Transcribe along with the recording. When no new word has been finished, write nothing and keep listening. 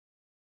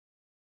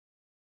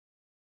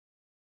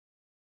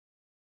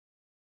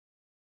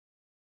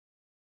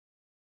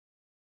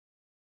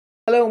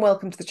Hello and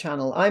welcome to the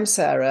channel. I'm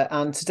Sarah,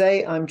 and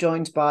today I'm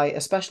joined by a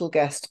special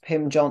guest,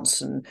 Pim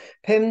Johnson.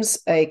 Pim's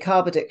a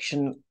carb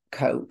addiction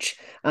coach,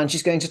 and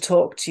she's going to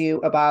talk to you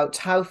about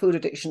how food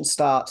addiction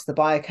starts, the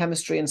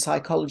biochemistry and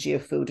psychology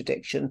of food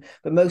addiction,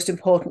 but most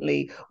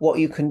importantly, what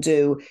you can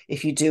do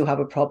if you do have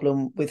a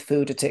problem with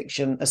food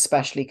addiction,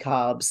 especially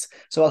carbs.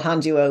 So I'll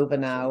hand you over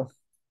now.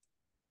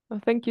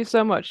 Well, thank you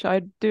so much.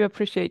 I do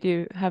appreciate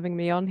you having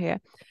me on here.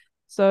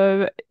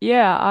 So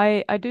yeah,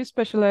 I do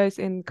specialize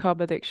in carb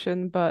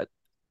addiction, but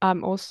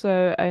I'm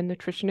also a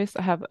nutritionist.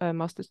 I have a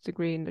master's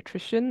degree in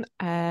nutrition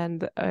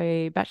and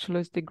a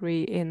bachelor's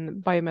degree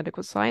in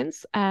biomedical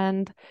science,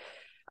 and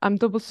I'm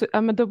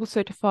a double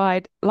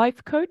certified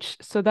life coach.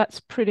 So that's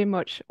pretty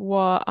much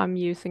what I'm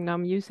using now.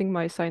 I'm using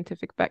my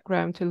scientific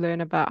background to learn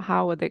about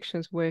how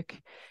addictions work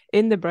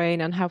in the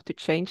brain and how to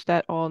change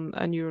that on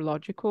a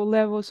neurological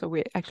level. So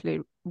we're actually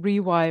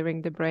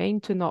rewiring the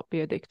brain to not be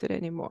addicted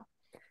anymore.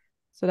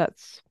 So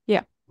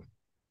yeah,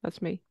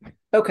 that's me.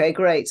 Okay,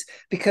 great.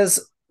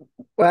 Because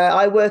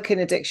I work in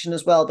addiction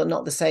as well, but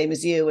not the same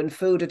as you. And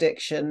food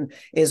addiction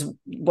is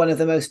one of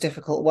the most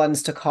difficult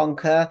ones to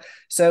conquer.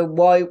 So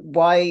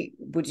why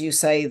would you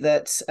say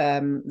that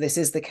this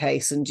is the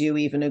case? And do you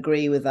even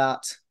agree with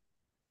that?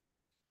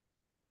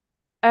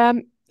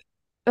 Um,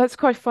 that's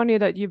quite funny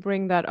that you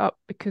bring that up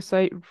because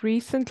I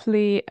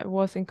recently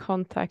was in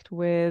contact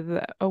with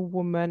a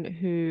woman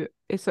who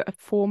is a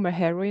former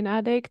heroin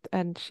addict,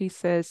 and she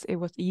says it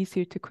was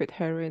easier to quit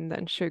heroin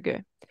than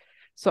sugar.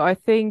 So I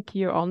think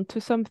you're onto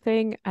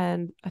something,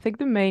 and I think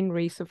the main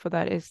reason for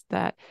that is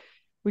that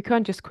we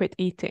can't just quit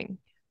eating.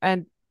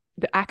 And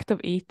the act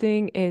of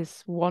eating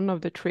is one of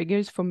the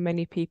triggers for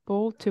many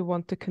people to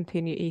want to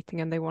continue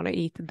eating, and they want to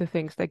eat the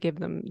things that give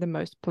them the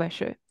most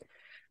pleasure.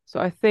 So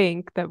I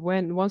think that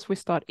once we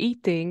start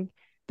eating,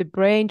 the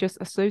brain just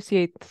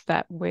associates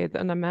that with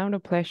an amount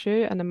of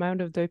pleasure, an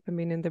amount of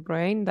dopamine in the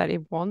brain that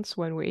it wants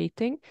when we're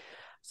eating.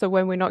 So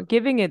when we're not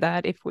giving it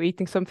that, if we're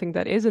eating something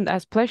that isn't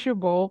as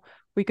pleasurable,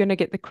 we're going to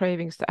get the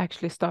cravings to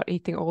actually start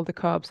eating all the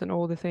carbs and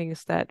all the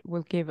things that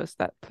will give us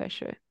that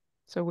pleasure.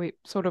 So we're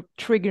sort of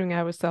triggering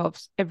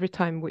ourselves every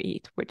time we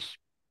eat, which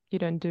you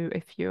don't do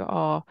if you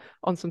are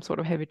on some sort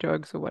of heavy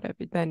drugs or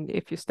whatever. Then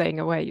if you're staying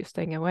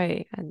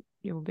away and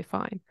you'll be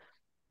fine.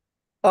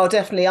 Oh,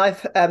 definitely. I've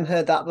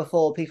heard that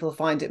before. People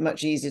find it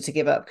much easier to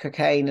give up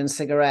cocaine and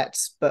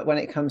cigarettes, but when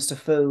it comes to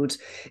food,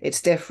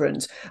 it's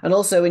different. And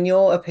also, in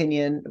your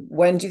opinion,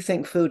 when do you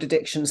think food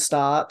addiction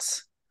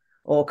starts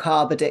or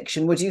carb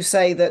addiction? Would you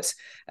say that?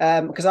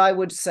 Because I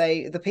would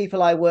say the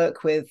people I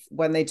work with,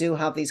 when they do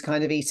have these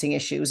kind of eating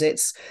issues,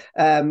 it's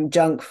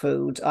junk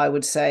food, I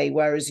would say,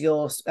 whereas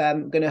you're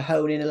going to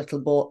hone in a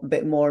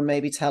bit more and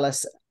maybe tell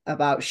us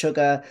about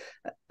sugar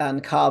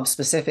and carbs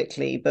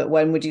specifically, but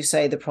when would you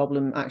say the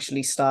problem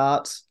actually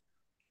starts?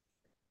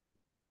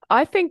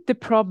 I think the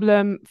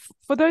problem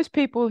for those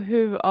people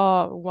who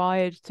are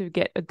wired to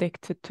get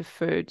addicted to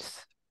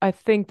foods, I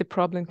think the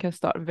problem can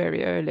start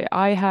very early.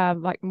 I have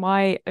like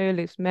my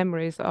earliest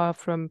memories are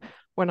from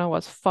when I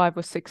was 5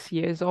 or 6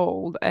 years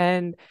old,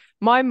 and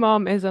my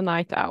mom is a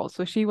night owl,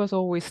 so she was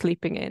always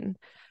sleeping in.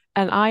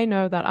 And I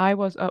know that I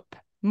was up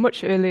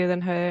much earlier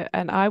than her,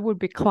 and I would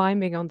be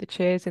climbing on the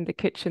chairs in the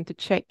kitchen to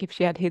check if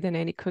she had hidden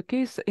any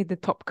cookies in the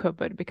top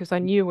cupboard because I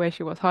knew where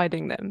she was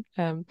hiding them.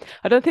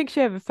 I don't think she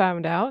ever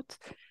found out,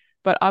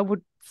 but I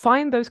would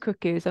find those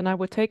cookies and I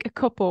would take a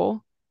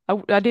couple.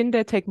 I didn't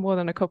dare take more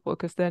than a couple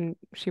because then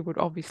she would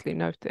obviously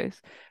notice.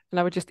 And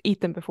I would just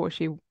eat them before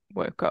she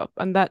woke up.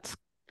 And that's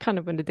kind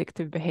of an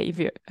addictive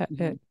behavior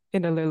Mhm.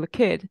 in a little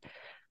kid.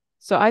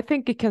 So I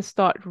think it can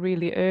start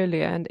really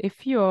early. And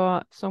if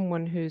you're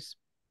someone who's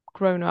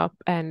grown up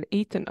and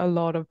eaten a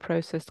lot of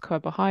processed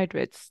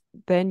carbohydrates,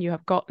 then you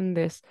have gotten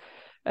this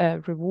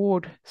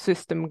reward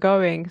system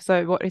going.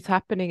 So what is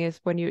happening is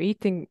when you're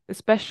eating,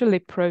 especially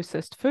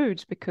processed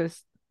foods,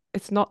 because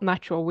it's not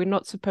natural, we're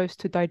not supposed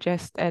to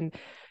digest and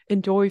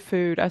enjoy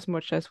food as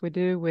much as we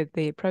do with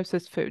the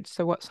processed foods.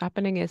 So what's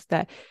happening is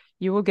that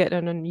you will get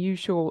an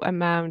unusual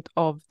amount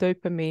of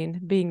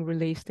dopamine being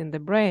released in the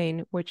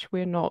brain, which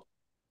we're not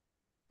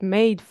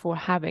made for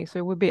having. So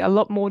it would be a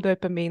lot more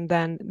dopamine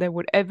than there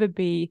would ever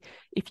be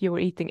if you were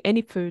eating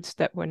any foods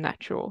that were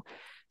natural.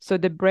 So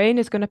the brain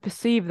is going to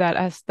perceive that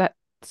as that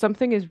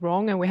something is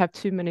wrong and we have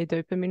too many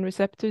dopamine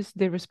receptors.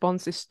 The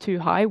response is too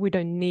high. We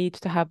don't need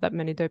to have that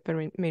many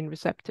dopamine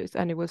receptors,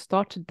 and it will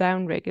start to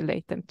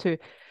downregulate them to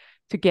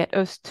get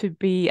us to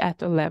be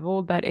at a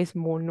level that is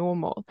more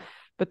normal.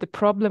 But the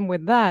problem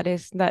with that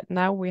is that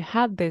now we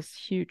had this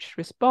huge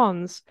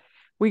response,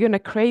 we're going to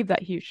crave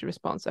that huge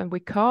response and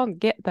we can't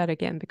get that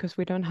again because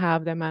we don't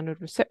have the amount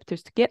of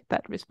receptors to get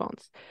that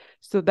response.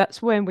 So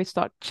that's when we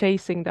start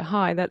chasing the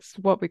high. That's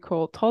what we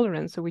call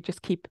tolerance. So we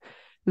just keep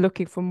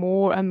looking for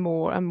more and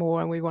more and more,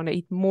 and we want to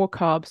eat more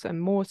carbs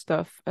and more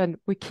stuff, and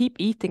we keep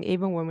eating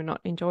even when we're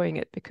not enjoying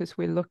it because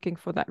we're looking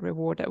for that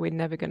reward that we're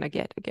never going to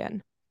get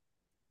again.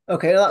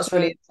 Okay, well, that's So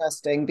really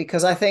interesting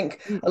because I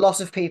think mm, a lot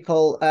of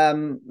people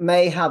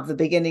may have the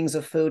beginnings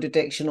of food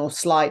addiction or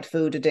slight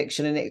food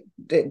addiction, and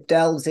it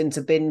delves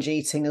into binge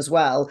eating as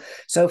well.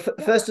 So,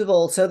 yeah. first of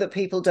all, so that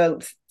people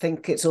don't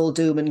think it's all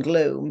doom and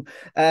gloom,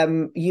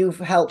 you've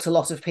helped a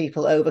lot of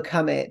people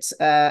overcome it.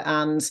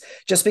 And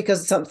just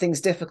because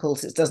something's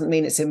difficult, it doesn't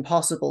mean it's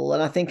impossible.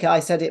 And I think I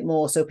said it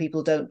more so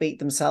people don't beat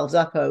themselves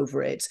up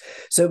over it.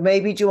 So,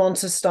 maybe do you want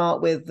to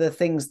start with the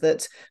things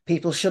that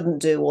people shouldn't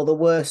do or the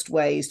worst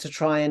ways to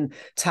try and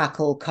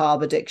tackle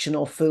carb addiction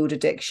or food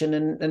addiction,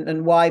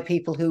 and why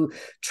people who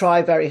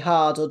try very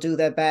hard or do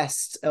their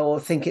best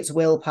or think it's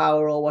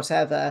willpower or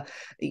whatever,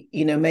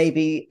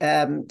 maybe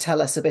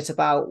tell us a bit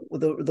about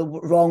the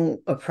wrong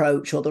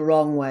approach or the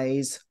wrong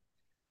ways.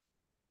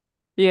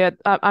 Yeah,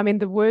 I mean,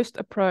 the worst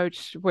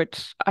approach,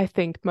 which I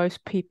think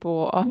most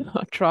people are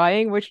are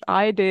trying, which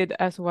I did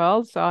as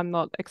well, so I'm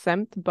not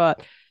exempt,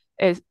 but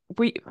is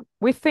we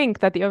think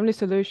that the only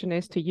solution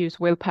is to use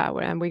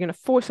willpower, and we're going to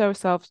force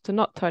ourselves to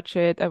not touch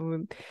it.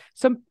 And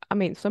I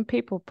mean, some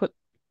people put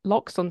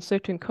locks on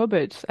certain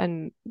cupboards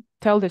and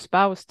tell their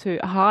spouse to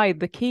hide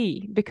the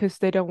key because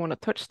they don't want to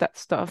touch that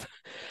stuff.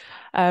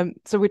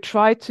 So we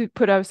try to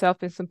put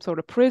ourselves in some sort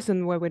of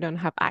prison where we don't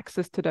have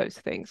access to those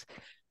things.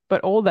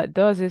 But all that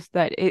does is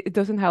that it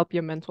doesn't help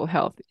your mental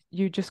health.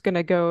 You're just going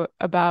to go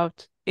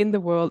about in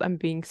the world and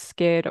being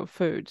scared of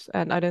foods.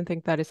 And I don't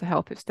think that is a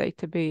healthy state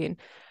to be in.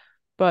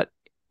 But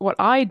what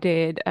I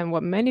did and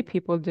what many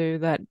people do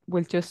that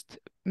will just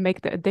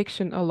make the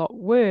addiction a lot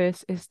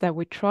worse is that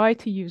we try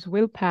to use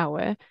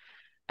willpower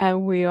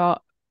and we are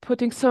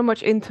putting so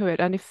much into it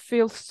and it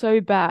feels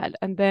so bad.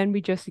 And then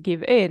we just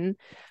give in.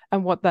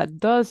 And what that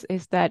does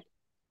is that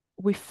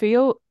we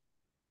feel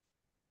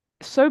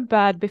so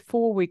bad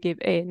before we give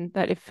in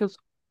that it feels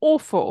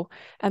awful.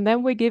 And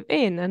then we give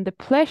in, and the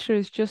pleasure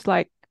is just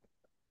like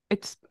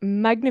it's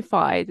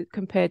magnified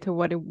compared to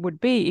what it would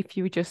be if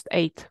you just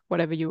ate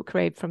whatever you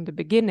craved from the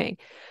beginning.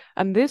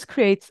 And this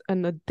creates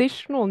an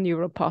additional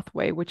neural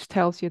pathway, which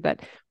tells you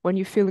that when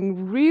you're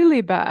feeling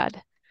really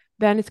bad,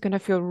 then it's going to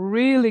feel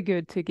really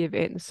good to give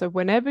in. So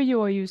whenever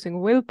you are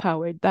using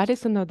willpower, that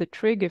is another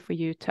trigger for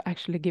you to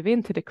actually give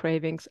in to the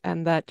cravings,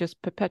 and that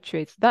just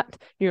perpetuates that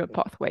neural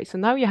pathway. So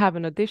now you have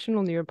an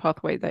additional neural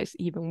pathway that is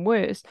even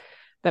worse,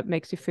 that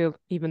makes you feel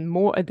even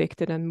more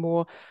addicted and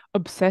more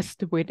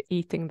obsessed with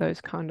eating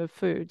those kind of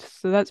foods.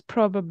 So that's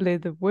probably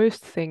the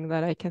worst thing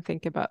that I can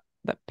think about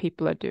that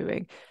people are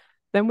doing.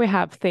 Then we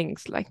have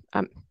things like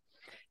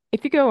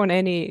if you go on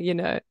any,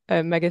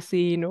 a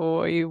magazine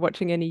or you're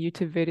watching any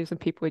YouTube videos and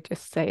people would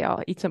just say,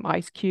 "I'll eat some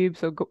ice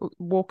cubes or go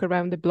walk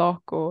around the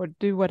block or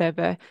do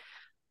whatever,"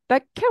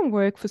 that can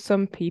work for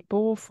some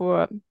people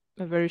for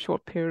a very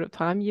short period of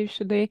time,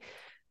 usually.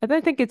 I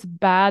don't think it's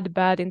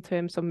bad in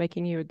terms of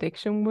making your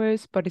addiction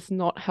worse, but it's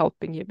not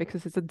helping you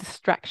because it's a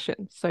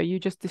distraction. So you're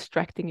just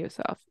distracting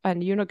yourself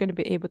and you're not going to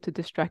be able to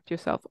distract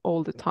yourself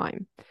all the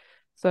time.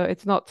 So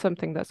it's not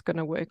something that's going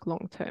to work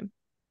long term.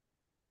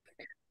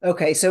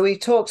 Okay, so we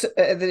talked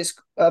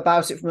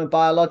about it from a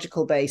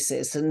biological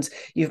basis, and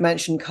you've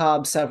mentioned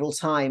carbs several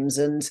times.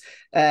 And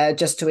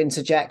just to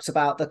interject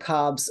about the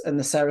carbs and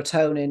the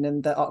serotonin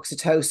and the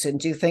oxytocin,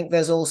 do you think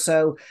there's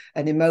also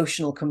an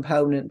emotional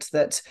component,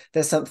 that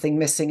there's something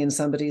missing in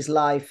somebody's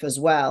life as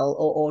well,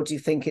 or do you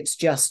think it's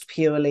just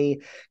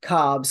purely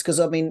carbs? Because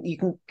I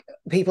mean,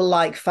 people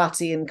like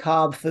fatty and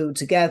carb food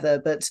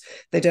together, but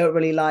they don't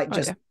really like Oh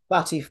just yeah.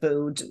 fatty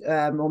food,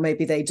 or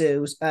maybe they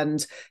do.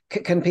 And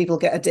can people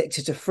get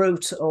addicted to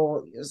fruit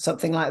or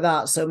something like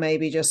that? So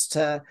maybe just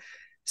to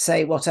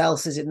say what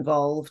else is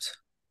involved.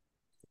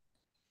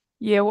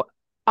 Yeah, well,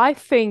 I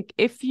think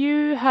if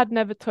you had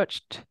never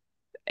touched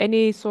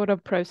any sort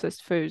of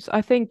processed foods,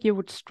 I think you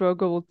would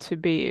struggle to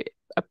be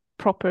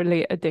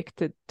properly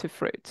addicted to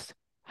fruits.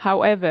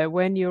 However,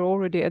 when you're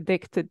already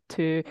addicted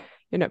to,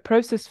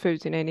 processed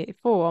foods in any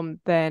form,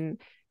 then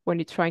when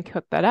you try and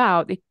cut that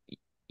out,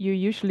 you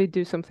usually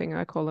do something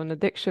I call an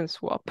addiction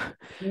swap.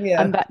 And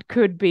Yeah. that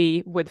could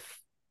be with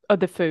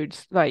other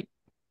foods like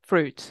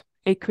fruit.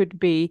 It could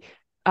be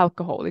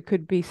alcohol. It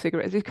could be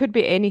cigarettes. It could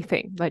be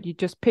anything. Like you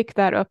just pick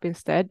that up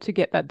instead to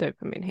get that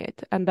dopamine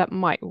hit, and that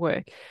might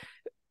work.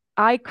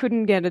 I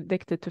couldn't get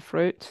addicted to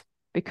fruit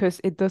because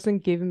it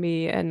doesn't give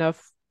me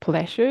enough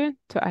pleasure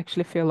to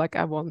actually feel like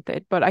I want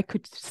it. But I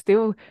could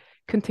still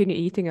continue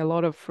eating a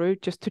lot of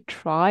fruit just to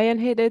try and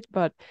hit it,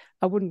 but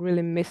I wouldn't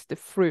really miss the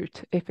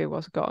fruit if it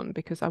was gone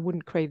because I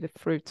wouldn't crave the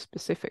fruit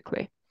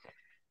specifically.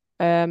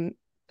 Um,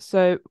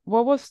 so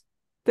what was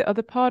the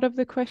other part of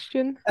the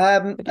question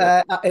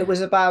that you It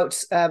was about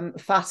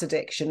fat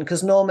addiction,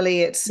 because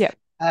normally it's Yeah.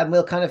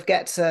 we'll kind of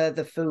get to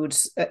the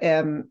foods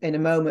in a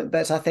moment,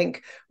 but I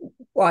think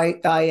I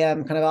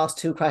kind of asked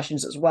two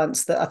questions at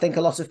once. That I think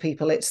a lot of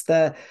people, it's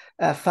the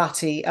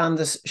fatty and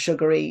the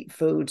sugary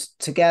food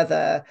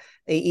together,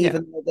 Yeah.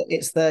 even though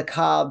it's the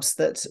carbs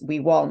that we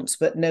want,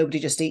 but nobody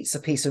just eats a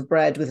piece of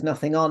bread with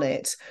nothing on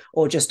it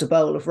or just a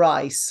bowl of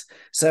rice.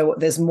 So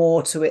there's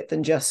more to it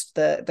than just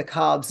the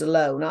carbs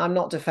alone. I'm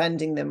not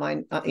defending them.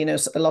 A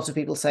lot of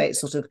people say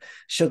it's sort of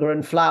sugar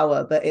and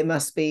flour, but it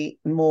must be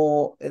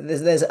more.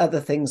 There's other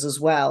things as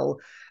well.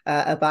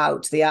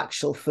 About the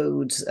actual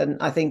foods, and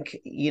I think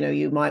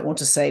you might want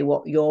to say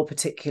what your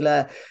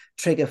particular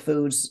trigger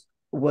foods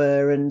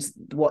were and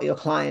what your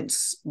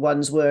clients'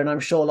 ones were, and I'm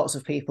sure lots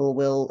of people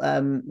will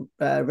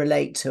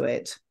relate to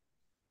it.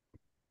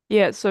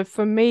 Yeah, so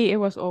for me, it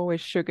was always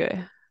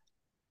sugar.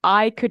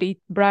 I could eat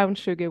brown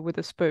sugar with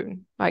a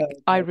spoon. Like,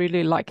 I Okay.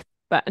 really liked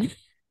that.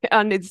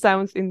 And it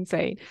sounds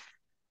insane.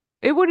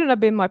 It wouldn't have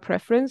been my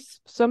preference.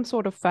 Some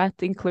sort of fat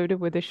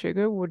included with the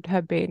sugar would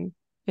have been,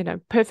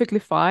 perfectly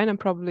fine and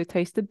probably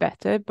tasted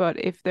better. But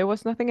if there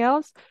was nothing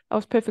else, I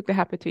was perfectly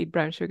happy to eat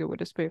brown sugar with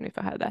a spoon if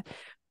I had that.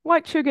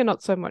 White sugar,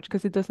 not so much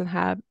because it doesn't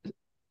have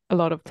a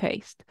lot of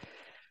taste.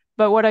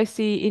 But what I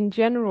see in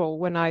general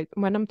when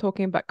I'm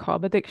talking about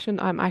carb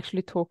addiction, I'm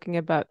actually talking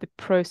about the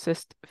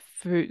processed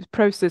food,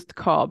 processed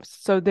carbs.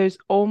 So there's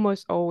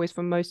almost always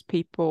for most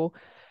people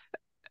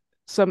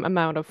some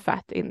amount of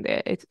fat in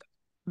there. It's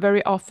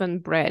very often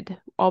bread,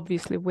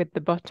 obviously with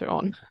the butter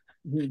on.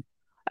 Mhm.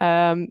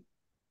 Um,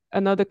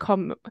 another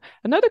common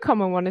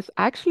one is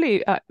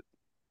actually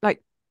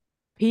like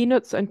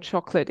peanuts and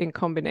chocolate in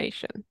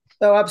combination.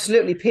 Oh,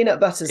 absolutely. Peanut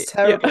butter's Yeah,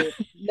 terrible.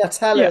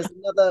 Nutella yeah, is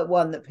another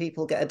one that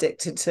people get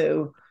addicted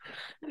to.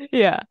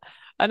 yeah.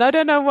 And I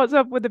don't know what's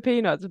up with the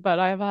peanuts, but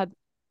I've had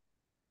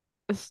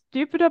a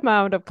stupid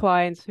amount of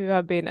clients who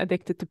have been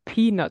addicted to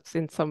peanuts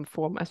in some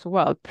form as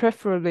well,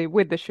 preferably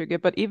with the sugar,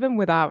 but even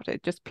without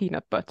it, just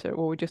peanut butter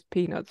or just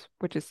peanuts,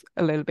 which is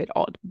a little bit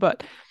odd,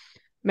 but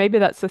maybe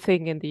that's the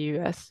thing in the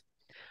US.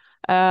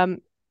 Um,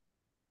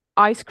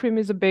 Ice cream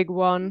is a big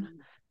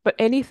one, but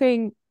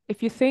anything,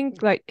 if you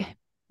think like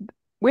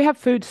we have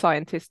food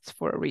scientists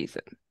for a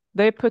reason.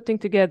 They're putting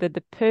together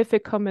the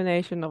perfect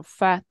combination of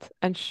fat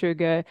and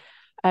sugar,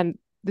 and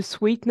the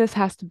sweetness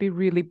has to be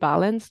really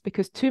balanced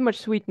because too much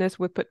sweetness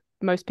will put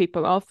most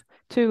people off,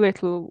 too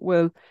little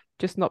will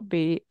just not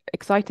be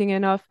exciting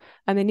enough,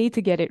 and they need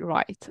to get it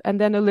right. And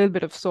then a little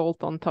bit of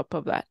salt on top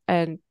of that,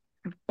 and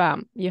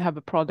bam, you have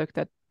a product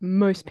that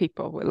most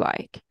people will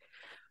like.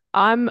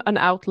 I'm an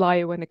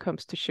outlier when it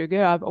comes to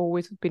sugar. I've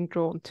always been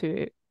drawn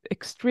to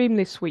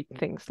extremely sweet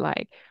things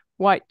like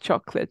white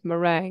chocolate,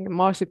 meringue,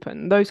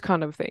 marzipan, those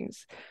kind of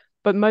things.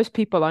 But most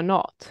people are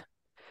not.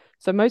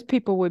 So most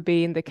people would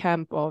be in the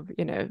camp of,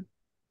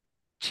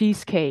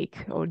 cheesecake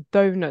or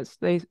donuts.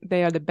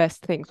 They are the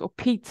best things. Or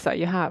pizza.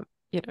 You have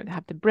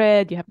the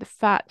bread, you have the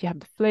fat, you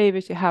have the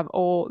flavors, you have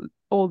all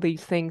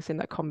these things in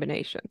that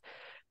combination.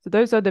 So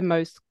those are the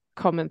most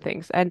common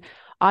things. And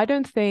I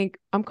don't think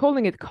I'm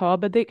calling it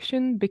carb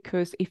addiction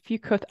because if you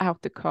cut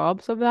out the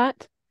carbs of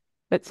that,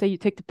 let's say you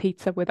take the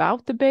pizza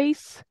without the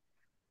base,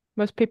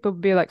 most people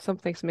would be like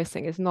something's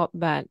missing. It's not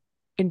that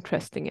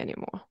interesting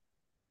anymore.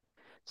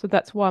 So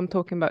that's why I'm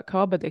talking about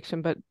carb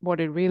addiction, but what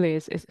it really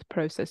is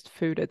processed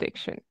food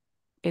addiction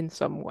in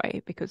some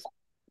way, because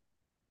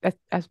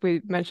as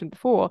we mentioned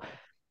before,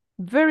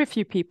 very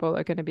few people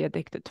are going to be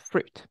addicted to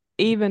fruit,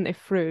 even if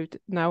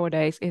fruit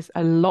nowadays is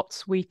a lot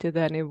sweeter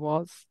than it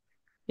was,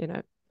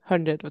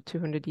 100 or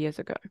 200 years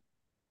ago.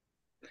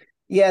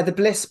 Yeah, the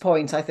bliss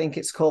point, I think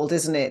it's called,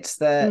 isn't it?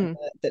 That Mm,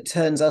 that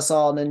turns us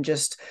on and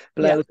just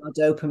yeah, blows our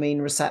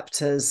dopamine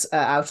receptors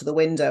out of the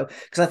window.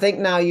 Because I think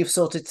now you've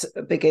sort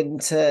of begin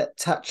to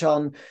touch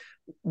on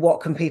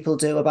what can people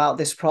do about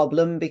this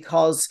problem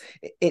because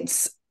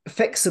it's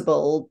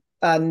fixable.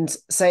 And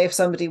say if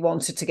somebody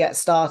wanted to get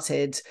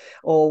started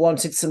or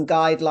wanted some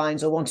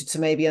guidelines or wanted to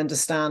maybe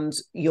understand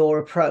your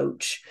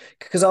approach,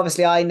 because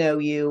obviously I know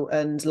you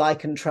and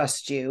like and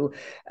trust you,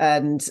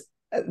 and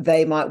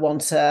they might want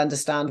to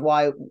understand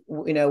why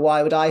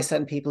would I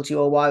send people to you,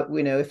 or why,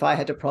 if I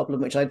had a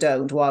problem, which I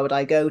don't, why would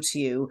I go to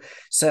you?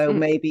 So mm,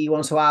 maybe you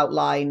want to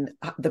outline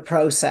the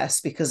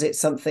process, because it's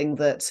something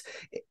that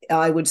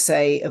I would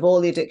say of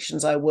all the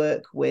addictions I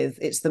work with,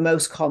 it's the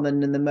most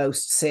common and the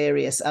most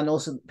serious, and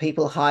also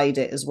people hide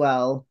it as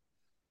well.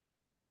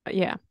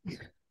 yeah.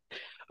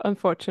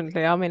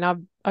 Unfortunately, I mean,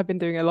 I've been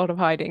doing a lot of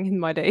hiding in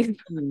my days.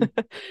 Mm.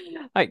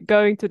 Like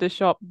going to the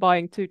shop,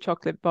 buying two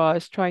chocolate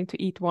bars, trying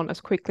to eat one as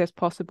quickly as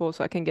possible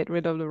so I can get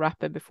rid of the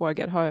wrapper before I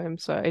get home.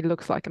 So it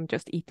looks like I'm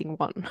just eating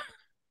one.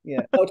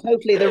 Yeah. Oh,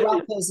 totally. The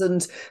wrappers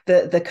and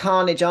the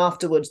carnage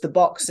afterwards, the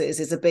boxes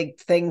is a big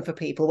thing for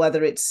people,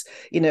 whether it's,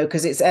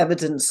 because it's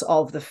evidence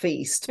of the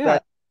feast. Yeah.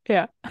 But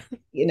Yeah.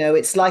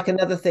 it's like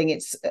another thing.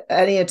 It's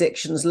any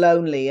addiction's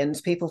lonely, and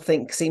people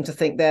seem to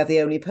think they're the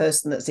only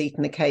person that's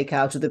eaten a cake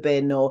out of the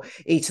bin or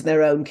eaten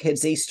their own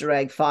kid's Easter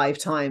egg 5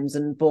 times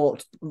and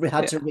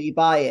had to Yeah.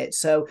 rebuy it.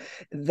 So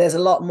there's a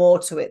lot more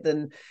to it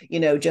than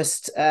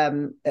just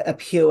a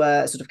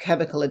pure sort of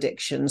chemical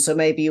addiction. So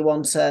maybe you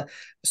want to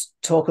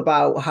talk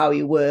about how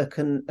you work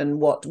and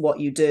what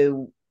you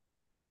do.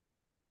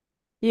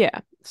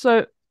 Yeah.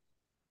 So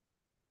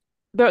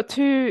there are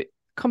two.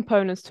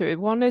 components to it.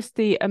 One is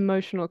the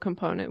emotional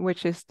component,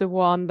 which is the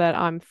one that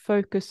I'm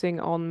focusing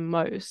on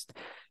most.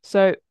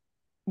 So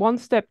one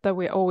step that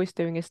we're always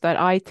doing is that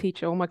I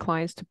teach all my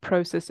clients to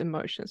process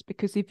emotions,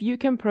 because if you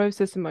can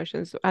process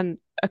emotions, and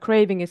a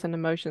craving is an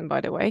emotion,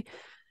 by the way,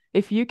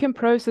 if you can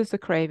process a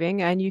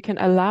craving and you can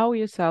allow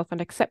yourself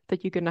and accept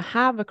that you're going to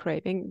have a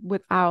craving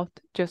without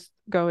just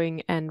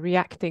going and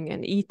reacting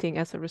and eating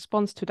as a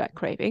response to that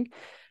craving,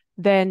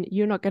 then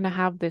you're not going to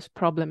have this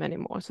problem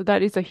anymore. So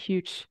that is a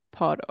huge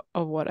part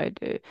of what I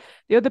do.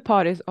 The other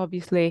part is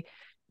obviously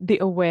the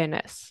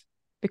awareness,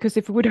 because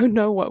if we don't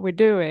know what we're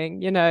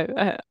doing,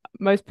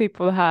 most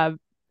people have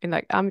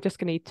like, I'm just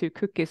going to eat 2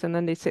 cookies, and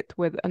then they sit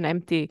with an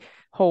empty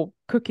whole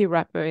cookie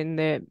wrapper in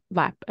their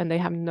lap and they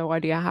have no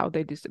idea how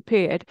they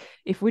disappeared.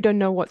 If we don't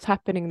know what's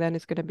happening, then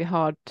it's going to be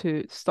hard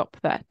to stop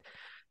that.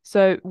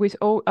 So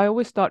I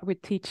always start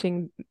with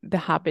teaching the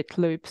habit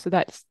loop. So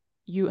that's,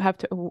 you have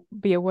to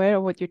be aware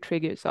of what your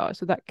triggers are.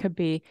 So that could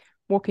be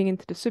walking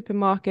into the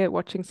supermarket,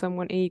 watching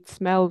someone eat,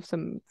 smell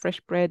some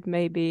fresh bread,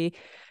 maybe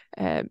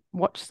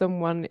watch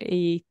someone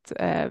eat,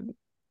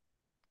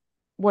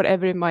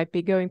 whatever it might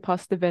be, going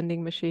past the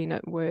vending machine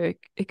at work.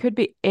 It could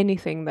be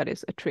anything that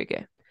is a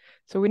trigger.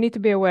 So we need to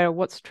be aware of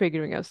what's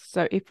triggering us.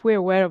 So if we're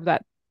aware of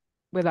that,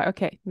 we're like,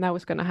 okay, now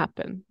it's going to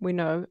happen. We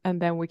know,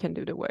 and then we can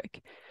do the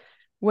work.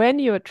 When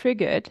you're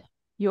triggered,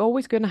 you're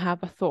always going to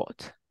have a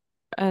thought.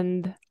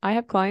 And I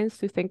have clients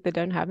who think they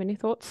don't have any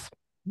thoughts,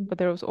 but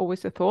there is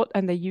always a thought,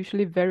 and they're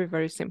usually very,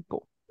 very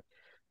simple.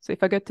 So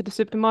if I go to the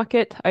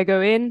supermarket, I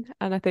go in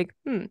and I think,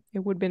 it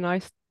would be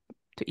nice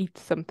to eat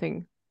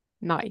something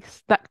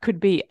nice. It could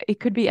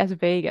be as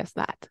vague as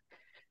that.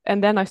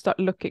 And then I start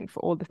looking for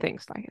all the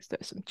things, like, is there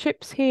some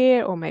chips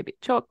here, or maybe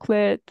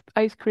chocolate,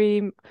 ice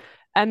cream?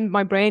 And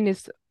my brain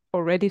is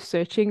already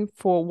searching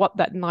for what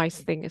that nice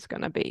thing is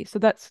going to be. So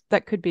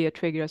that could be a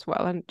trigger as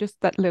well. And just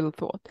that little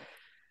thought.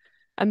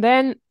 And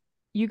then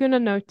you're going to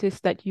notice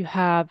that you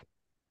have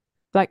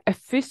like a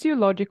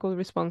physiological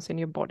response in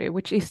your body,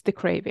 which is the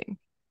craving.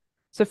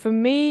 So for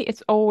me,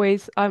 it's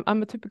always,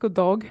 I'm a typical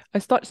dog. I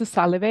start to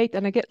salivate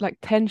and I get like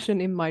tension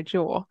in my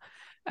jaw.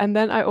 And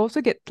then I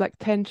also get like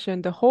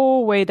tension the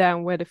whole way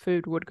down where the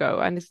food would go.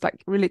 And it's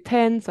like really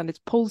tense and it's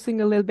pulsing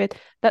a little bit.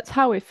 That's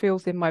how it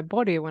feels in my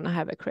body when I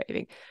have a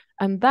craving.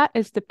 And that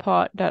is the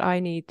part that I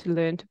need to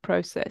learn to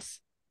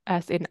process.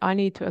 As in, I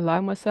need to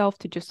allow myself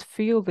to just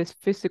feel this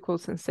physical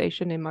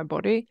sensation in my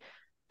body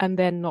and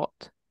then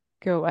not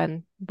go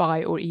and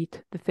buy or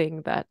eat the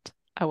thing that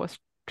I was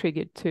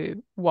triggered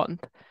to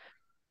want.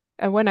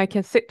 And when I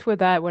can sit with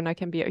that, when I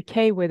can be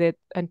okay with it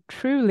and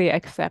truly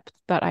accept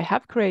that I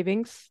have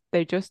cravings,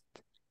 they're just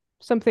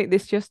something,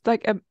 it's just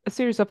like a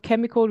series of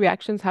chemical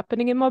reactions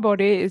happening in my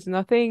body. Is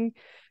nothing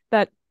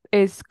that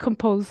is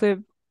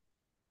compulsive.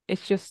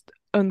 It's just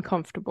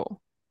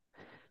uncomfortable.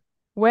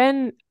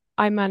 When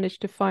I manage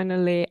to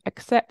finally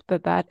accept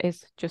that that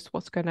is just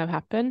what's going to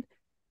happen,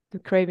 the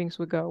cravings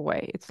will go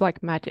away. It's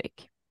like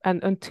magic.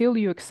 And until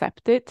you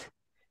accept it,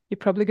 you're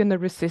probably going to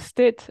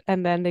resist it,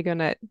 and then they're going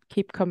to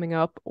keep coming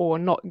up or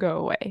not go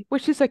away,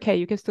 which is okay.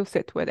 You can still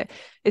sit with it.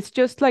 It's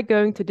just like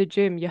going to the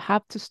gym. You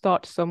have to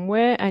start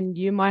somewhere, and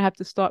you might have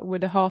to start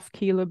with a 0.5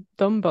 kilo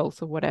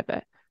dumbbells or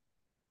whatever,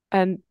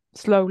 and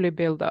slowly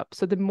build up.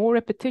 So the more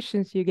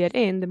repetitions you get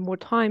in, the more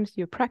times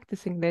you're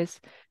practicing this,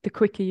 the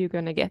quicker you're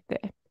going to get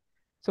there.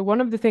 So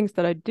one of the things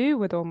that I do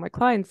with all my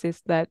clients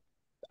is that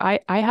I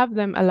have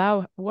them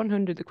allow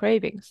 100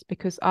 cravings,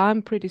 because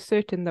I'm pretty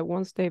certain that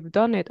once they've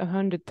done it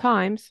 100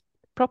 times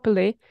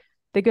properly,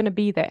 they're going to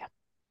be there.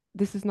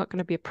 This is not going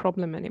to be a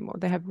problem anymore.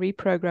 They have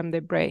reprogrammed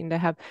their brain. They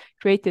have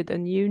created a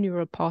new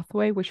neural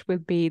pathway, which will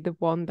be the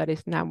one that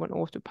is now on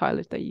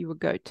autopilot that you will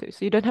go to.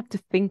 So you don't have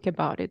to think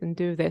about it and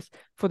do this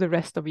for the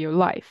rest of your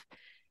life.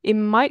 It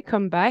might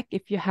come back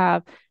if you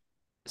have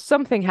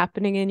something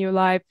happening in your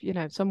life,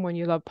 someone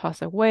you love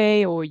pass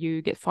away, or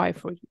you get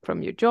fired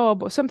from your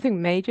job, or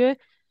something major.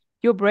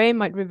 Your brain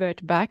might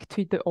revert back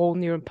to the old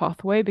neural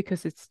pathway,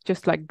 because it's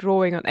just like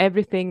drawing on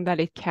everything that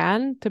it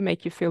can to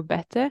make you feel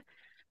better.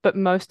 But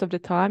most of the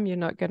time, you're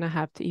not going to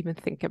have to even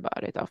think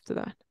about it after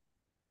that.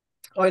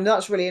 Oh, and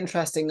that's really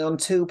interesting on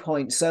 2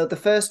 points. So the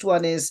first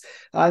one is,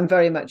 I'm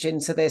very much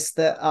into this,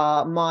 that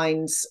our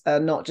minds are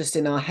not just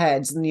in our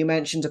heads. And you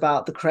mentioned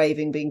about the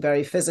craving being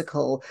very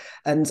physical,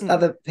 and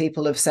other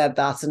people have said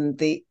that.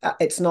 And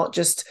it's not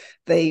just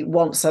they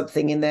want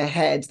something in their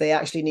head. They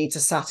actually need to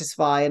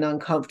satisfy an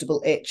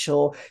uncomfortable itch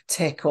or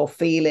tick or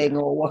feeling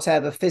or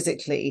whatever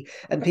physically.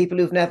 And people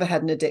who've never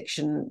had an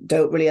addiction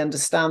don't really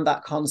understand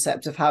that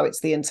concept of how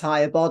it's the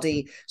entire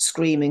body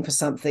screaming for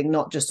something,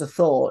 not just a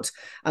thought.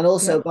 And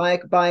also by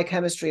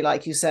biochemistry,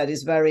 like you said,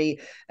 is very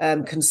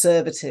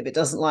conservative. It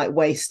doesn't like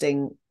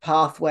wasting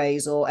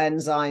pathways or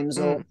enzymes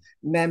or Mm.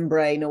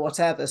 membrane or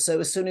whatever. So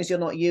as soon as you're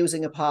not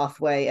using a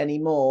pathway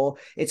anymore,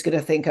 it's going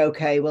to think,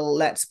 okay, well,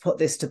 let's put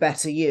this to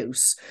better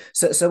use.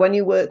 So when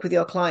you work with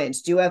your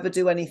clients, do you ever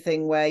do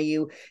anything where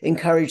you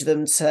encourage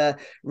them to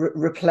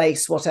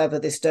replace whatever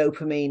this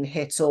dopamine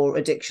hit or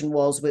addiction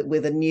was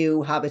with a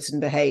new habit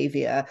and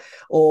behavior?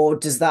 Or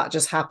does that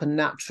just happen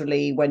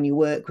naturally when you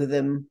work with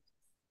them?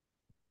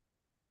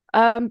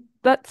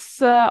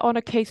 That's on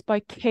a case by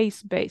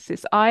case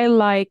basis. I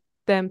like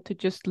them to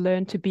just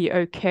learn to be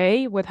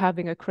okay with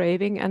having a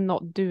craving and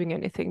not doing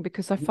anything,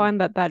 because I find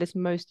that that is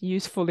most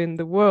useful in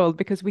the world,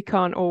 because we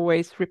can't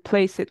always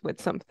replace it with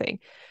something.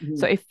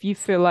 So Mm-hmm. if you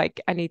feel like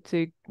I need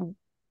to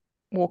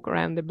walk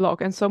around the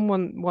block, and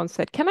someone once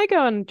said, can I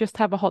go and just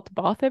have a hot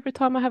bath every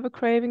time I have a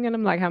craving? And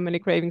I'm like, how many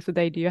cravings a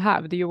day do you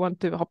have? Do you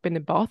want to hop in the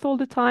bath all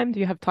the time? Do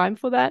you have time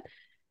for that?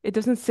 It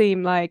doesn't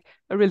seem like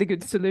a really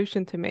good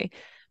solution to me.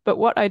 But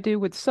what I do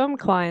with some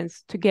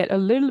clients to get a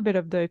little bit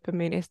of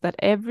dopamine is that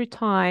every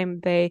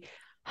time they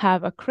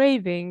have a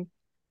craving,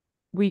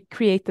 we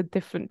create a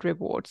different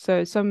reward.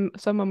 So some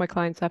of my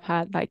clients have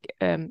had like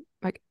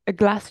a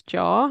glass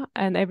jar,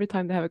 and every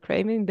time they have a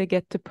craving, they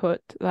get to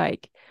put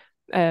like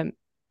um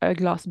a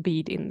glass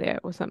bead in there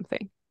or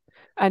something.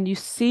 And you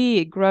see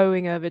it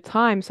growing over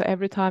time. So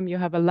every time you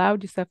have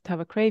allowed yourself to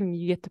have a craving,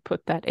 you get to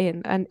put that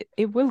in. And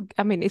it will,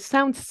 I mean, it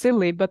sounds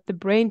silly, but the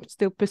brain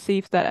still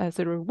perceives that as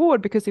a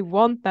reward because it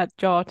wants that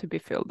jar to be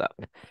filled up.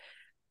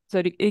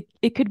 So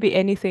it could be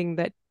anything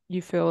that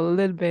you feel a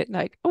little bit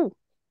like, oh,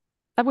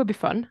 that would be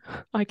fun.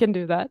 I can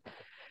do that.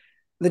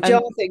 The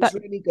jar And thing's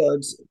that, really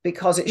good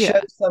because it yeah.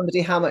 shows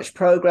somebody how much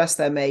progress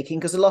they're making.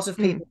 Because a lot of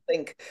Mm. people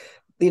think,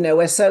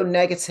 we're so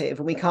negative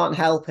and we can't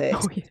help it.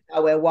 Oh, yeah.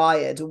 How we're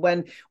wired.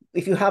 When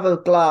if you have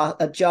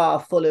a jar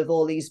full of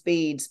all these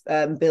beads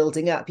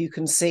building up, you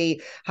can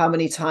see how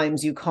many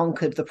times you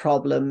conquered the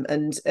problem,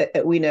 and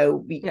we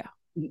know. Yeah.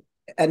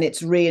 And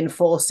it's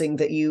reinforcing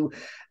that you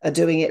are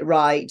doing it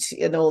right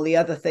and all the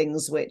other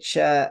things which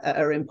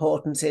are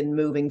important in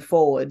moving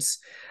forwards.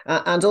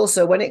 And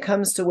also, when it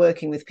comes to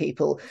working with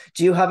people,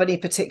 do you have any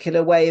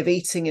particular way of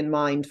eating in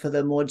mind for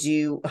them, or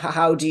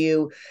how do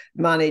you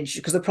manage?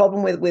 Because the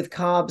problem with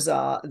carbs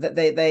are that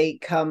they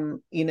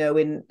come,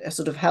 in a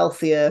sort of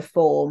healthier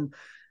form,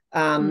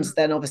 and Mm.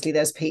 then obviously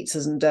there's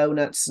pizzas and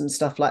donuts and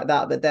stuff like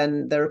that. But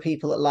then there are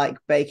people that like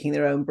baking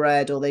their own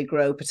bread, or they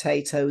grow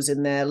potatoes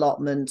in their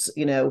allotment,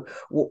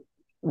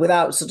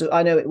 without sort of,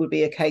 I know it would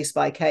be a case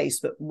by case,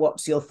 but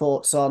what's your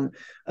thoughts on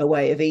a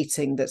way of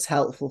eating that's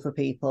helpful for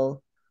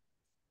people?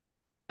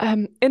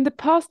 In the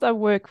past, I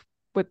worked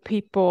with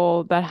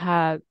people that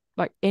had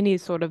like any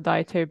sort of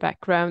dietary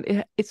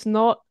background. It's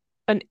not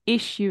an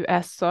issue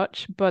as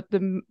such, but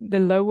the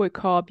lower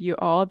carb you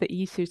are, the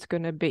easier it's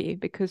going to be,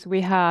 because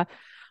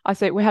I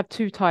say we have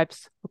two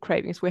types of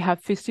cravings. We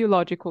have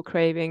physiological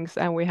cravings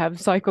and we have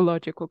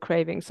psychological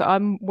cravings. So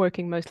I'm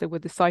working mostly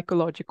with the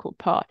psychological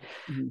part.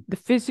 Mhm. The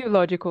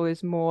physiological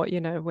is more,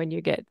 when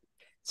you get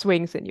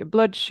swings in your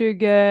blood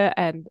sugar,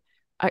 and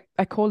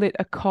I call it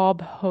a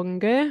carb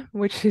hunger,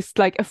 which is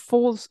like a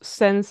false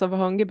sense of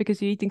hunger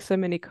because you're eating so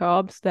many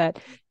carbs that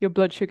your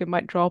blood sugar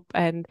might drop.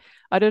 And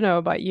I don't know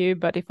about you,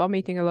 but if I'm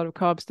eating a lot of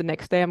carbs the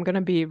next day, I'm going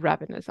to be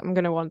ravenous. I'm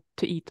going to want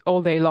to eat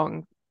all day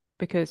long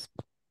because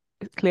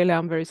clearly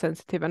I'm very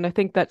sensitive. And I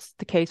think that's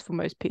the case for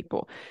most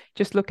people.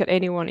 Just look at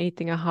anyone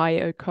eating a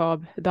high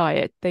carb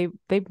diet. They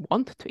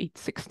want to eat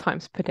 6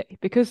 times per day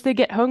because they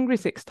get hungry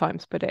 6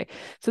 times per day.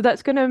 So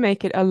that's going to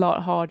make it a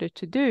lot harder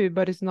to do,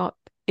 but it's not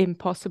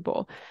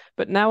impossible.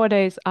 But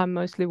nowadays I'm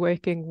mostly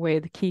working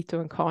with keto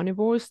and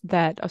carnivores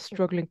that are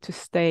struggling to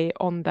stay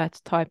on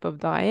that type of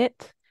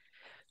diet.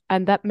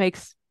 And that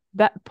makes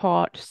that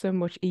part so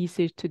much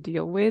easier to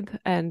deal with,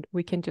 and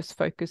we can just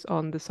focus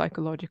on the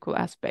psychological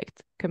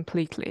aspect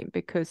completely,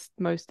 because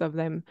most of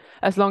them,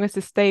 as long as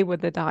they stay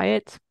with the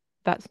diet,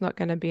 that's not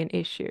going to be an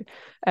issue.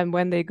 And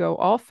when they go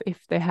off,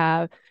 if they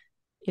have,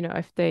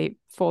 if they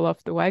fall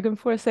off the wagon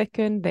for a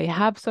second, they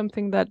have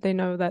something that they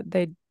know that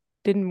they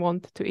didn't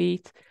want to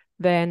eat,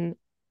 then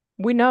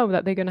we know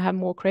that they're going to have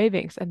more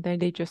cravings, and then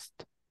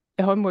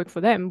the homework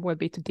for them will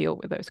be to deal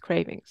with those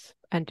cravings,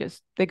 and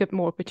just they get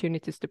more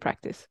opportunities to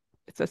practice.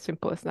 It's as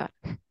simple as that.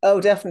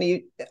 Oh,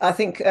 definitely. I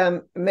think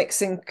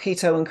mixing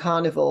keto and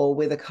carnivore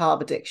with a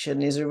carb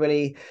addiction is a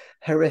really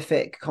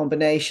horrific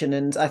combination.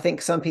 And I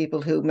think some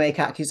people who make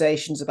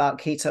accusations about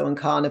keto and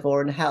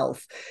carnivore and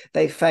health,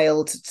 they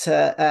failed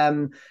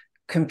to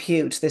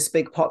compute this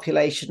big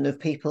population of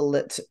people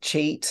that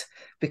cheat,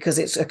 because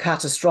it's a Mm.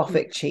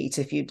 catastrophic cheat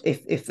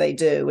if they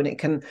do.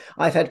 And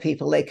I've had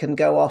people, they can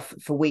go off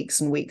for weeks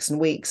and weeks and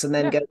weeks and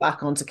then Yeah. go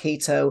back onto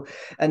keto.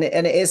 And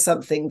it is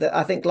something that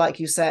I think,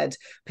 like you said,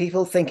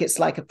 people think it's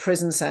like a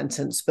prison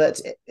sentence, but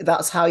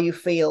that's how you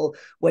feel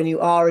when you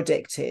are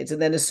addicted.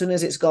 And then as soon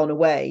as it's gone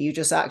away, you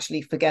just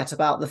actually forget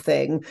about the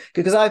thing.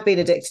 Because I've been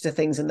addicted to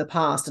things in the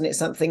past, and it's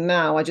something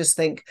now I just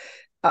think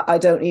I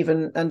don't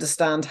even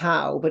understand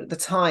how. But at the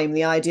time,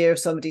 the idea of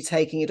somebody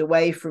taking it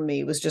away from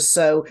me was just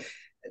so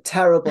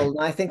terrible. And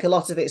I think a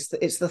lot of it's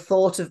the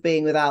thought of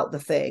being without the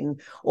thing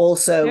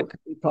also Yep. can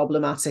be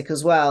problematic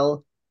as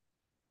well.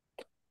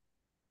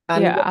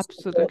 And Yeah, what's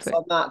your thoughts absolutely.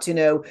 on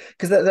that?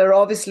 Because there are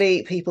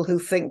obviously people who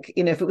think,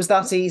 if it was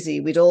that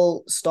easy, we'd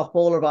all stop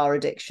all of our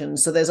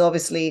addictions. So there's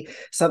obviously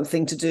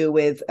something to do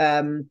with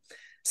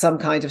some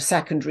kind of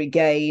secondary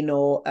gain,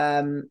 or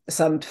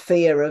some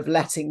fear of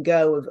letting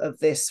go of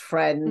this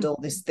friend, or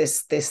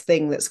Mhm. this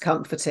thing that's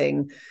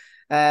comforting.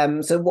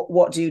 So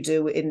what do you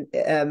do in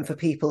for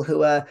people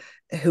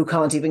who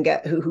can't even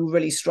get who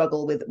really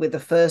struggle with the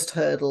first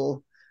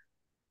hurdle?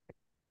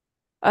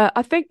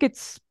 I think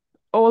it's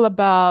all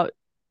about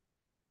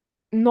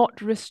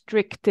not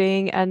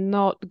restricting and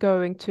not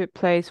going to a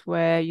place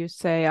where you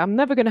say, I'm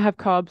never going to have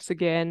carbs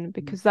again,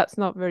 because that's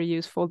not very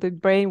useful. The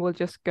brain will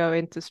just go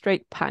into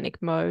straight panic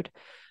mode.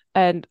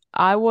 And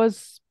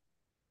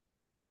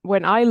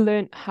when I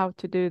learned how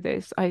to do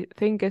this, I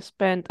think I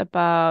spent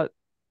about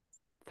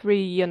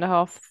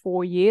 3.5,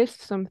 4 years,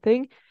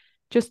 something,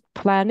 just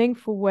planning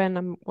for when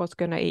I was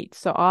gonna eat.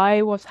 So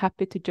I was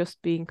happy to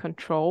just be in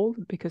control,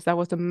 because that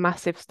was a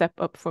massive step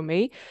up for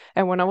me.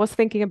 And when I was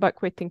thinking about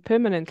quitting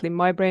permanently,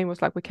 my brain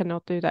was like, we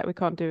cannot do that. We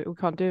can't do it. We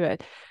can't do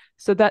it.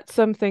 So that's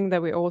something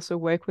that we also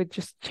work with,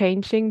 just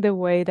changing the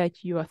way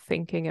that you are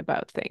thinking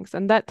about things.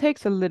 And that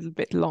takes a little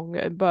bit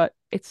longer, but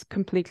it's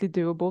completely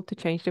doable to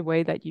change the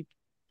way that you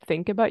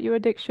think about your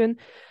addiction.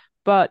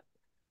 But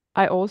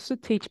I also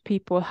teach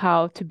people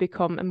how to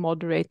become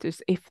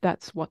moderators if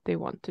that's what they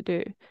want to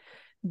do.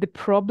 The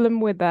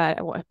problem with that,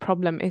 or a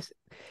problem is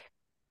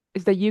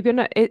that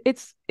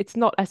it's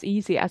not as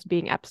easy as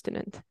being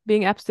abstinent.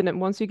 Being abstinent,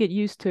 once you get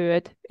used to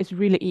it, is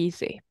really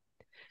easy.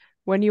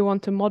 When you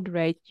want to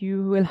moderate,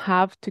 you will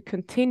have to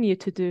continue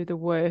to do the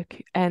work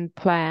and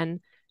plan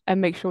and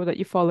make sure that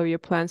you follow your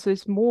plan. So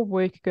it's more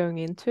work going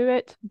into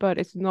it, but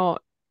it's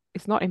not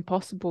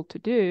impossible to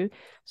do.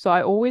 So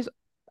I always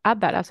add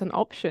that as an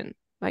option.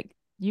 Like,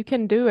 you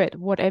can do it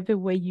whatever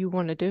way you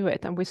want to do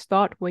it. And we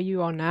start where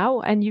you are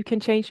now, and you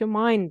can change your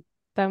mind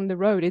down the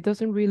road. It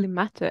doesn't really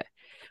matter.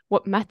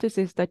 What matters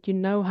is that you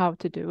know how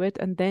to do it,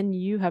 and then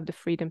you have the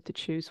freedom to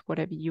choose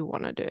whatever you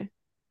want to do,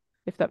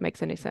 if that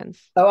makes any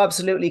sense. Oh,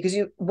 absolutely. Because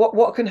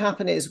what can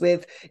happen is,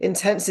 with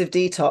intensive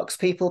detox,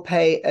 people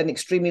pay an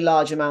extremely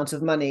large amount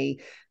of money,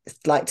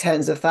 like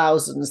tens of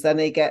thousands. Then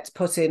they get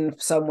put in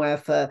somewhere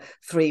for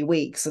 3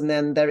 weeks, and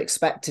then they're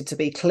expected to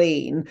be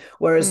clean.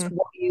 Whereas Mm.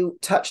 what you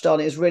touched on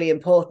is really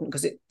important,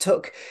 because it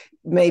took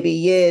maybe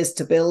years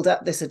to build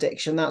up this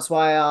addiction. That's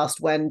why I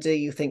asked, when do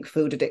you think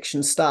food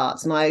addiction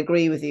starts? And I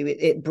agree with you.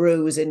 It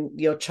brews in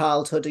your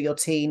childhood, or your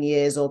teen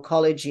years, or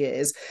college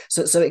years.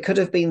 So it could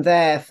have been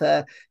there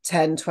for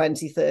 10,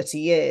 20, 30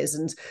 years.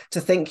 And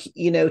to think,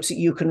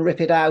 you can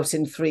rip it out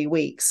in 3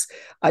 weeks,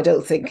 I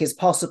don't think is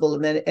possible.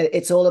 And then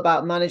it's all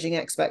about managing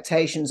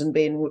expectations and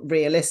being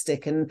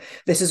realistic. And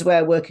this is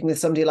where working with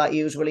somebody like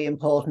you is really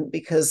important,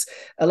 because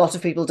a lot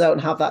of people don't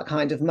have that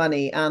kind of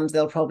money, and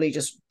they'll probably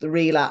just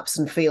relapse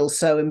and feel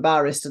so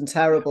embarrassed and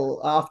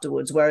terrible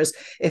afterwards. Whereas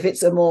if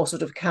it's a more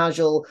sort of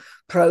casual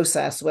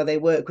process where they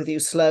work with you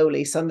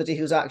slowly, somebody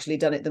who's actually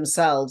done it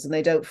themselves, and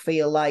they don't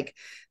feel like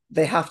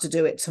they have to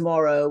do it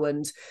tomorrow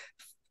and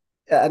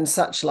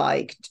such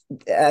like,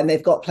 and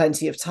they've got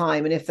plenty of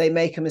time, and if they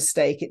make a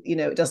mistake,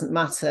 it doesn't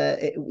matter.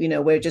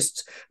 We're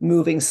just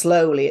moving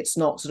slowly. It's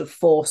not sort of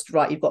forced,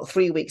 right, you've got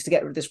 3 weeks to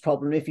get rid of this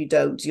problem. If you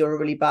don't, you're a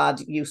really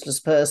bad, useless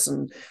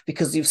person,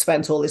 because you've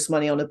spent all this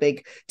money on a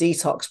big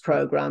detox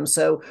program.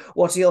 So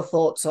what are your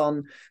thoughts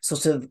on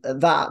sort of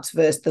that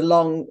versus the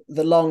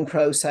long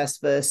process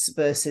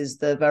versus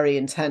the very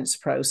intense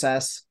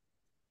process?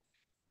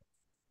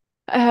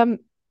 Um,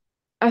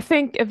 I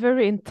think a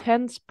very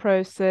intense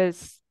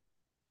process,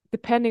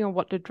 depending on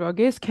what the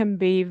drug is, can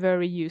be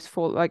very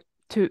useful, like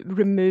to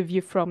remove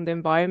you from the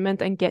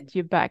environment and get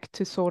you back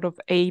to sort of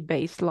a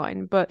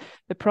baseline. But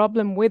the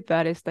problem with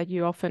that is that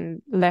you're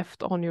often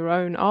left on your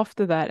own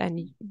after that, and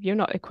you're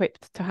not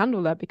equipped to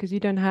handle that, because you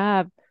don't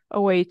have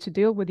a way to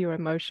deal with your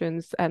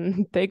emotions,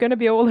 and they're going to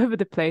be all over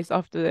the place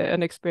after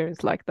an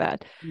experience like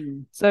that.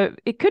 Mm. So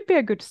it could be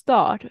a good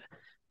start.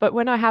 But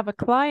when I have a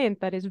client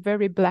that is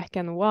very black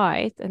and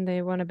white, and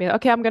they want to be,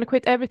 okay, I'm going to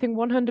quit everything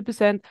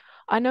 100%,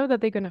 I know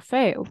that they're going to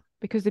fail,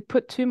 because they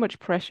put too much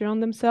pressure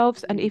on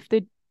themselves. And if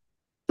they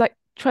like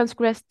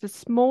transgress the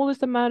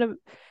smallest amount of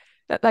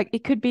that, like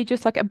it could be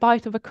just like a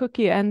bite of a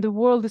cookie, and the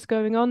world is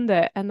going on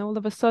there, and all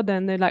of a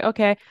sudden they're like,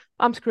 okay,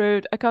 I'm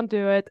screwed, I can't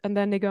do it, and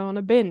then they go on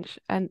a binge,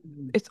 and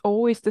Mm. it's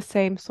always the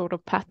same sort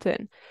of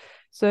pattern.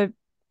 So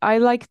I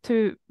like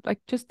to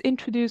like just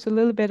introduce a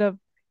little bit of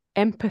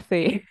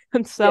empathy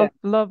and Yeah.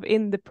 self-love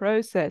in the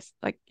process.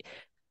 Like,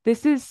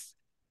 this is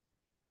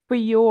for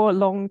your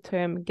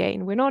long-term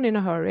gain. We're not in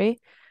a hurry.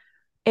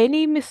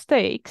 Any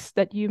mistakes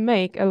that you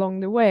make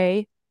along the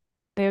way,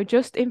 they are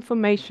just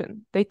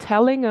information. They're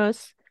telling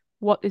us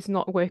what is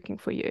not working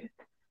for you.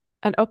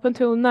 And up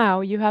until now,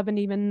 you haven't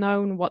even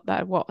known what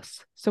that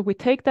was. So we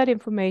take that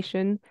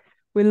information,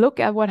 we look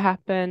at what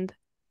happened,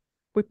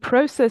 we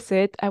process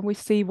it, and we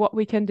see what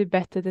we can do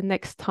better the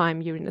next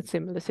time you're in a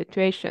similar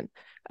situation.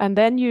 And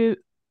then you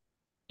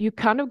you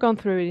kind of gone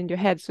through it in your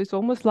head. So it's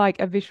almost like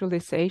a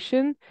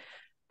visualization,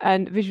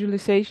 and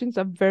visualizations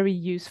are very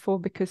useful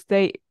because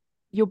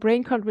your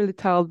brain can't really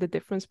tell the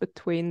difference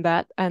between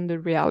that and the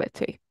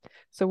reality.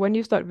 So when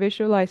you start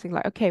visualizing,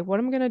 like, okay, what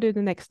am I going to do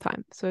the next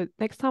time? So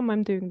next time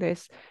I'm doing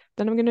this,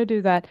 then I'm going to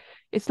do that.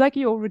 It's like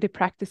you already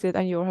practice it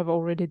and you have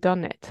already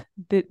done it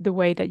the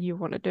way that you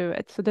want to do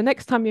it. So the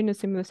next time you're in a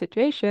similar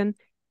situation,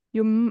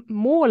 you're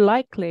more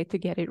likely to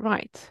get it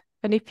right.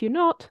 And if you're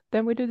not,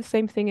 then we do the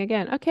same thing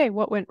again. Okay,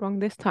 what went wrong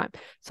this time?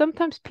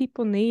 Sometimes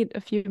people need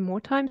a few more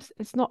times.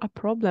 It's not a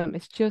problem.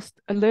 It's just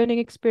a learning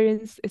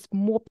experience. It's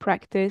more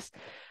practice.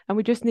 And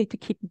we just need to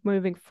keep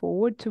moving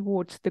forward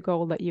towards the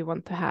goal that you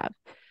want to have.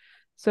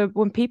 So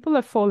when people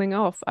are falling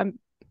off, I'm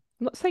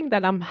not saying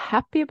that I'm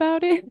happy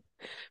about it,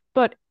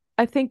 but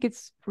I think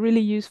it's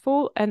really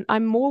useful. And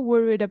I'm more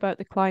worried about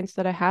the clients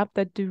that I have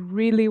that do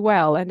really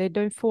well and they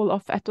don't fall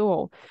off at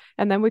all.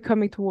 And then we're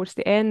coming towards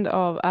the end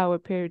of our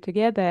period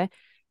together.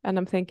 And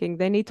I'm thinking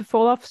they need to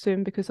fall off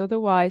soon because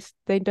otherwise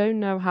they don't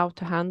know how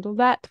to handle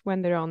that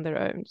when they're on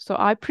their own. So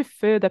I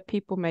prefer that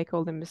people make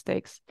all the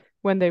mistakes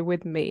when they're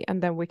with me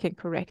and then we can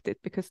correct it,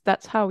 because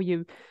that's how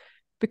you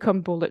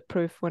become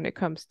bulletproof when it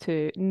comes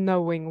to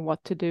knowing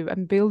what to do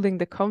and building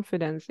the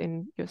confidence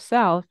in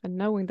yourself and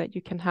knowing that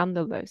you can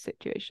handle those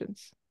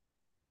situations.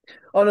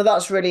 Oh no,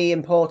 that's really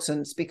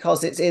important,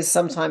 because it is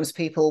sometimes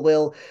people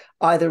will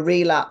either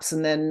relapse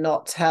and then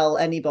not tell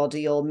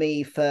anybody or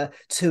me for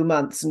 2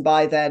 months. And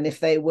by then, if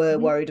they were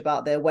Mhm. worried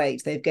about their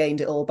weight, they've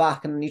gained it all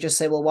back. And you just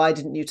say, well, why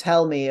didn't you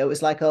tell me? It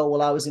was like, oh,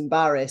 well, I was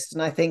embarrassed.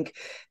 And I think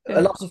a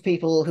Yeah. lot of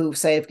people who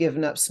say have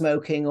given up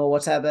smoking or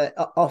whatever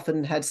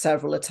often had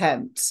several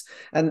attempts,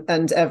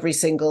 and every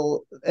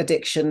single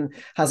addiction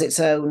has its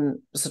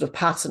own sort of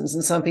patterns.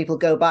 And some people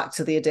go back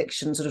to the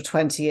addiction sort of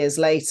 20 years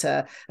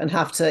later and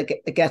have to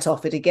get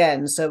off it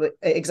again. So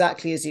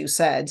exactly as you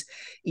said,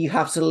 you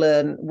have to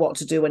learn what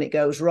to do when it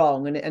goes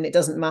wrong, and it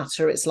doesn't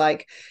matter. It's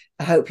like,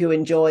 I hope you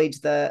enjoyed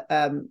the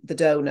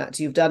donut.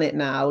 You've done it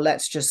now.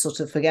 Let's just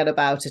sort of forget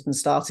about it and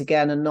start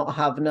again, and not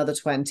have another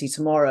 20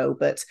 tomorrow.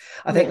 But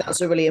I think Yeah.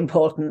 that's a really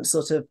important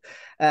sort of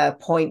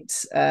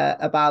point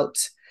about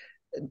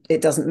it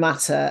doesn't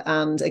matter.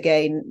 And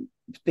again,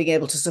 being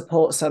able to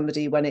support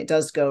somebody when it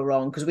does go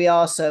wrong, because we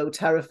are so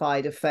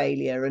terrified of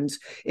failure, and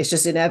it's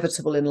just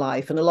inevitable in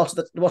life. And a lot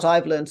of what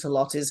I've learned a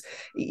lot is,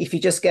 if you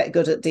just get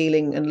good at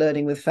dealing and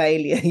learning with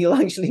failure, you'll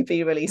actually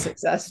be really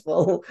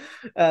successful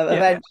Yeah.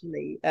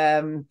 eventually.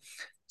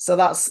 So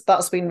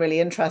that's been really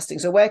interesting.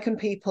 So where can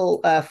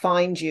people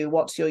find you?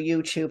 What's your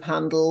YouTube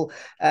handle?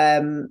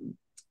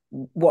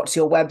 What's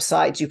your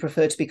website? Do you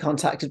prefer to be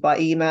contacted by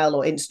email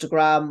or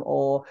Instagram,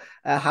 or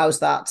how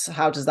does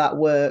that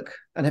work?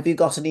 And have you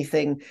got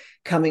anything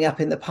coming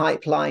up in the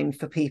pipeline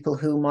for people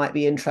who might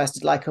be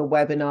interested, like a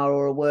webinar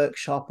or a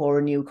workshop or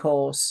a new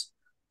course?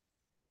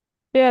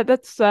 Yeah,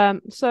 that's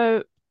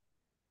so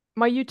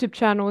my YouTube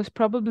channel is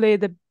probably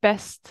the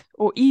best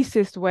or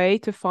easiest way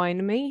to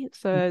find me.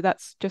 So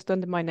that's just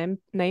under my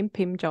name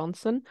Pim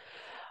Johnson.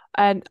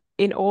 And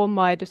in all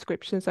my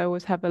descriptions, I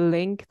always have a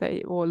link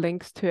that or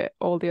links to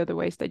all the other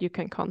ways that you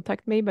can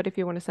contact me. But if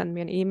you want to send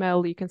me an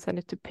email, you can send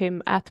it to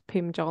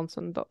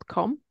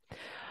pim@pimjohnson.com.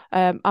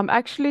 I'm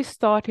actually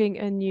starting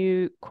a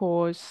new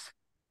course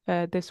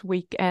this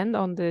weekend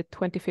on the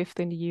 25th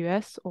in the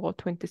US or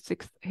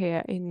 26th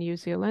here in New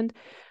Zealand,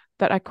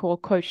 that I call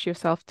Coach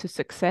Yourself to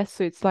Success.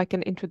 So it's like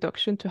an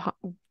introduction to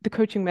the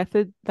coaching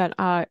method that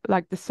I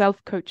like, the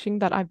self-coaching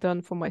that I've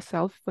done for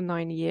myself for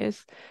 9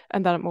 years,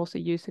 and that I'm also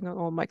using on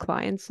all my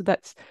clients. So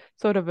that's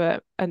sort of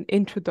an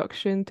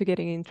introduction to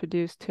getting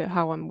introduced to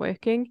how I'm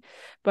working.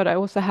 But I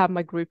also have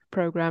my group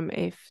program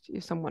if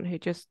you're someone who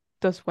just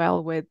does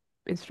well with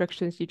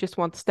instructions, you just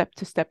want step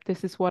to step,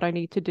 this is what I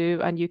need to do,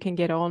 and you can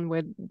get on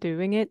with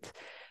doing it,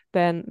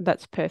 then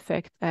that's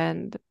perfect.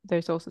 And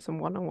there's also some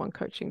one-on-one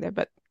coaching there,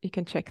 but you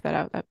can check that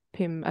out at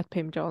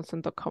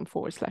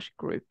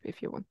pimjohnson.com/group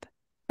if you want.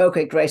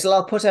 Okay, great. Well,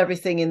 I'll put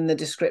everything in the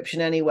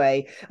description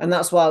anyway. And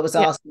that's why I was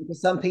Yeah. asking, because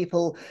some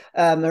people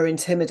are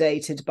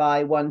intimidated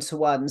by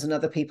one-to-ones, and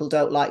other people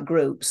don't like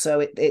groups. So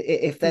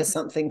if there's Mm.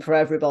 something for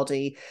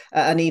everybody,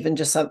 and even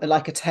just something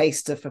like a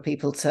taster for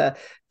people to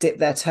dip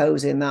their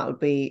toes in, that would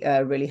be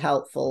really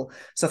helpful.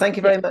 So thank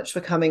you Yeah. very much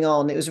for coming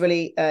on. It was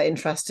really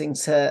interesting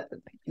to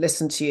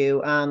listen to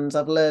you, and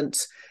I've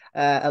learnt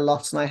a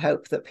lot. And I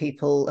hope that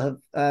people have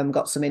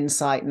got some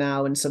insight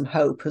now and some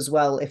hope as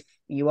well, if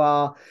you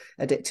are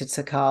addicted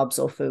to carbs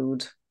or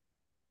food.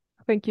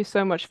 Thank you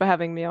so much for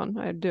having me on.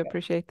 I do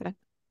appreciate that.